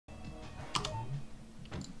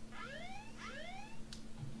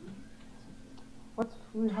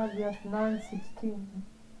we had just 916.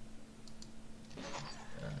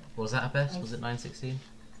 Was that our best? Was it 916?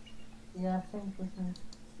 Yeah, I think it was.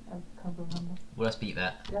 I can't remember. Well, let's beat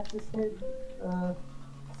that. Yeah, we said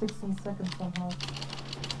 16 seconds somehow.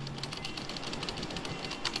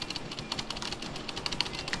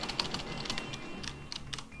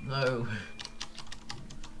 No.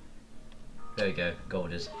 There we go.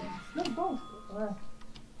 Gold is. No, both.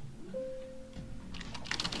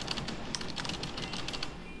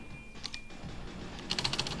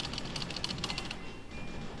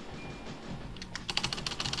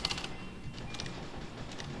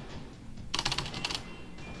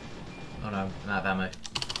 Oh no, I'm out of ammo.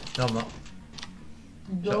 No, I'm not.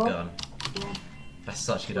 Shotgun. That's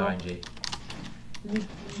such good RNG. You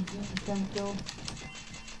can go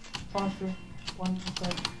faster. 1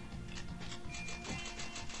 sec.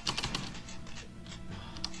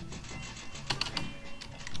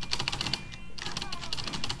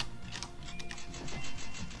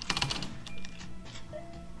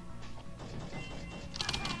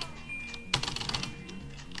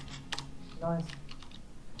 Nice.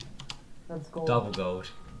 That's gold. Double gold.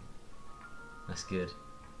 That's good.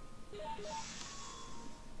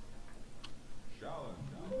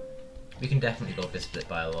 We can definitely gold this split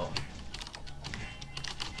by a lot.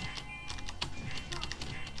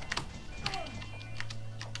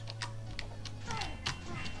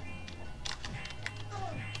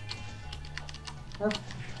 Yep.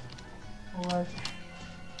 Alright.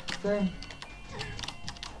 Same.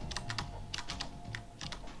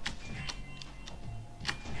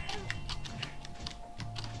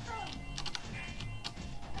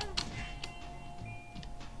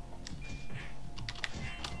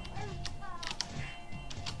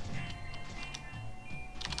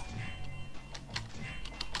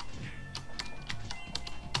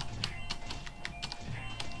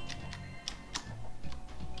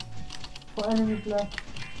 For enemies left.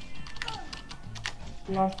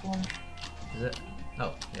 Last one. Is it?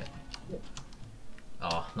 Oh, yeah. Yep.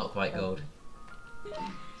 Oh, not quite gold.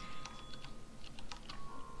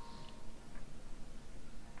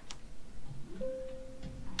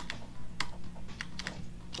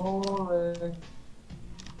 Boring.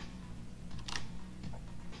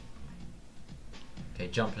 Okay,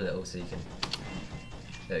 jump a little so you can...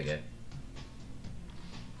 There we go.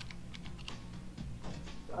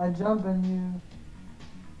 I jump and you...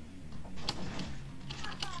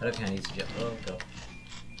 I don't think I need to jump. Oh god.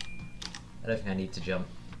 I don't think I need to jump.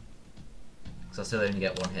 Because I'll still only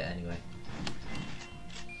get one hit anyway.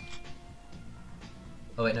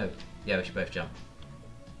 Oh wait, no. Yeah, we should both jump.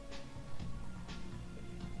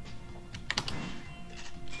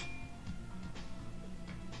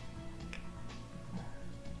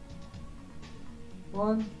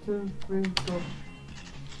 One, two, three, go.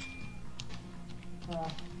 I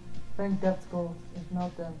think that's gold. If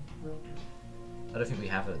not, then no. I don't think we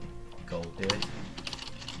have a gold, do we?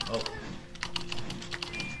 Oh.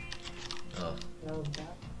 Oh. That was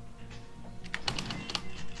that.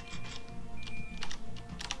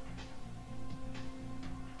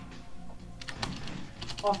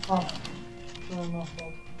 Oh. No, no,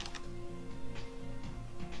 no.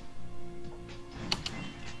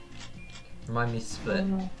 Remind me to split. Oh,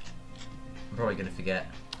 no. I'm probably going to forget.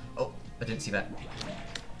 Oh, I didn't see that.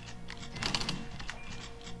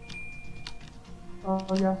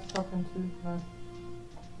 Oh yeah, stuck in two. Nice.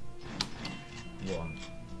 One.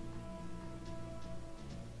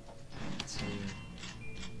 Two.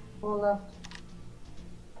 4 left.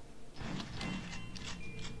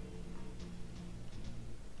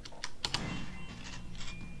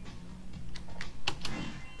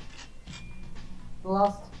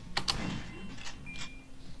 Last.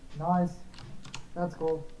 Nice. That's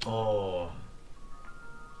gold. Oh.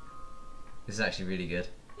 This is actually really good.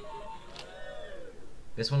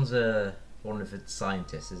 This one's one of the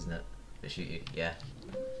scientists, isn't it? That shoot you. Yeah.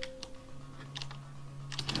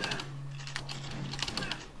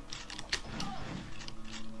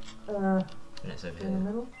 And it's over In the here.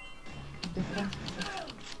 middle. Big one.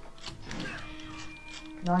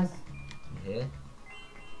 Nice. Here?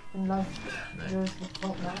 And last. No. There's the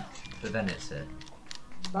top last. But then it's here.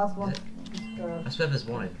 Last one. I swear there's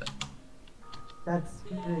one over there. That's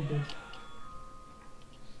really good.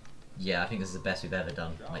 Yeah, I think this is the best we've ever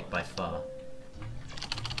done, like by far.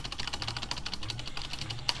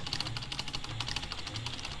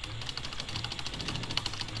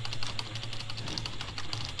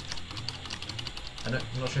 I'm not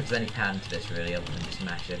sure if there's any pattern to this really, other than just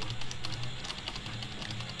mash it.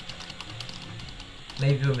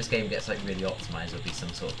 Maybe when this game gets like really optimized, there'll be some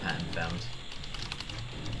sort of pattern found.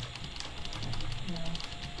 Yeah.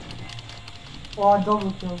 Oh,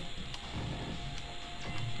 double kill.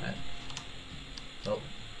 Right. Oh.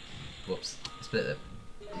 Whoops. I split it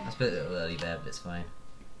a little early there, but it's fine.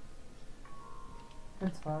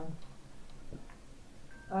 It's fine.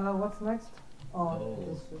 What's next? Oh,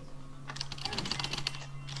 this shit.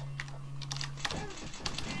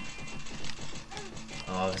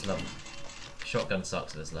 Oh, this level. Shotgun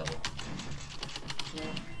sucks at this level. Yeah.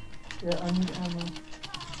 Yeah, I need ammo.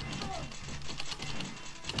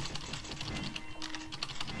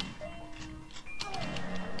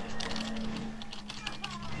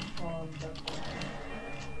 Oh, I'm dead.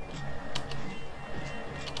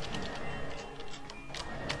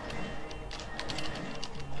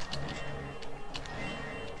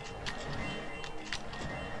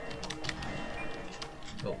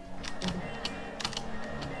 Oh.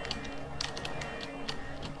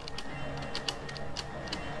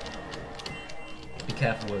 Be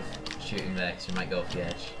careful with shooting there, because you might go off the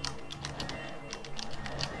edge.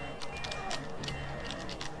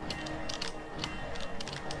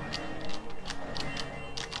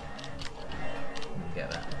 Get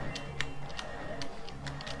that.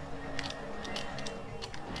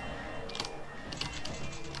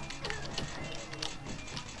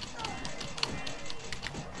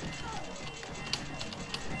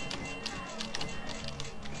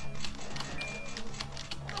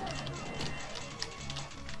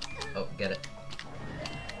 Oh, get it.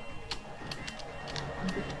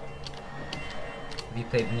 Have you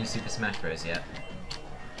played the new Super Smash Bros. Yet?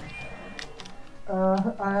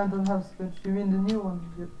 I don't have Switch. You mean the new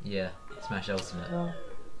one? Yeah, Smash Ultimate. No.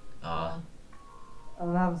 Ah, I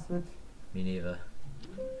don't have a Switch. me neither.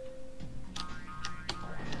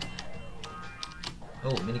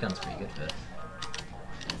 Oh, minigun's pretty good for this.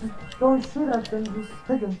 Just don't shoot at them, just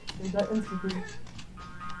hit them. They die instantly.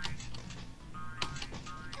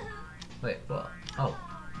 Wait, what? Oh.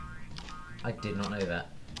 I did not know that.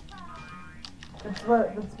 That's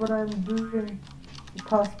what I'm doing. The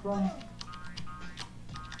past runs.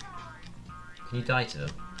 Can you die to them?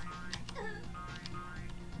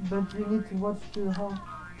 But you need to watch the health.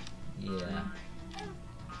 Yeah.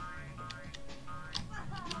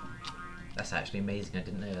 That's actually amazing, I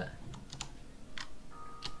didn't know that.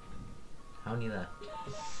 How many there?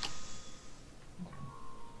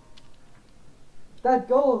 That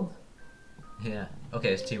gold! Yeah. Okay,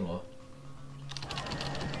 there's 2 more.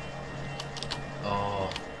 Oh.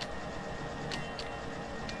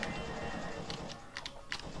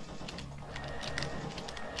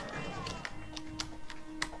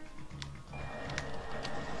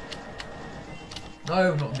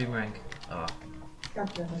 No, not boomerang. Ah.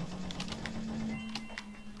 God damn it.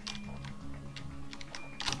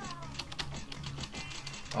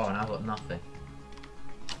 Oh, and I've got nothing.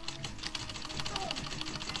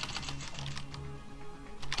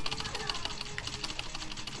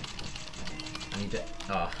 I need it.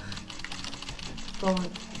 Ah. Sorry.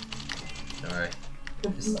 Don't worry.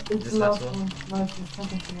 It's Is the this last last one. one? No, it's the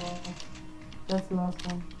second to last. That's the last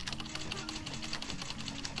one.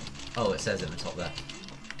 Oh, it says at the top there.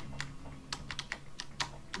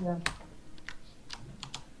 Yeah.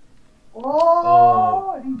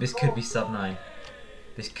 Oh, this could be sub 9.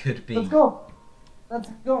 This could be. Let's go. Let's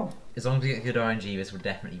go. As long as we get good RNG, this will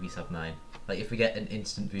definitely be sub 9. Like if we get an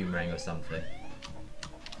instant boomerang or something.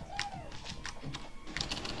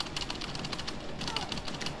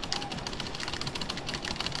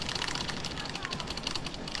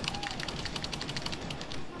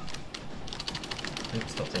 I need to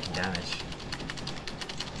stop taking damage.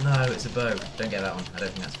 No, it's a bow. Don't get that one. I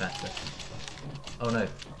don't think that's better. Oh no.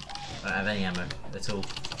 I don't have any ammo at all.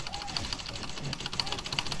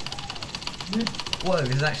 Whoa,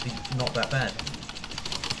 this is actually not that bad.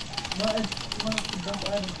 No, it's one of the best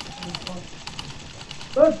items.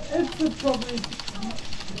 But it's probably.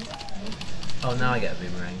 Oh, now I get a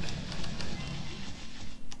boomerang.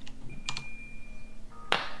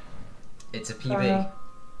 It's a PB.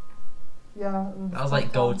 Yeah. That was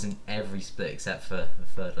like golds in every split except for the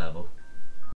 3rd level.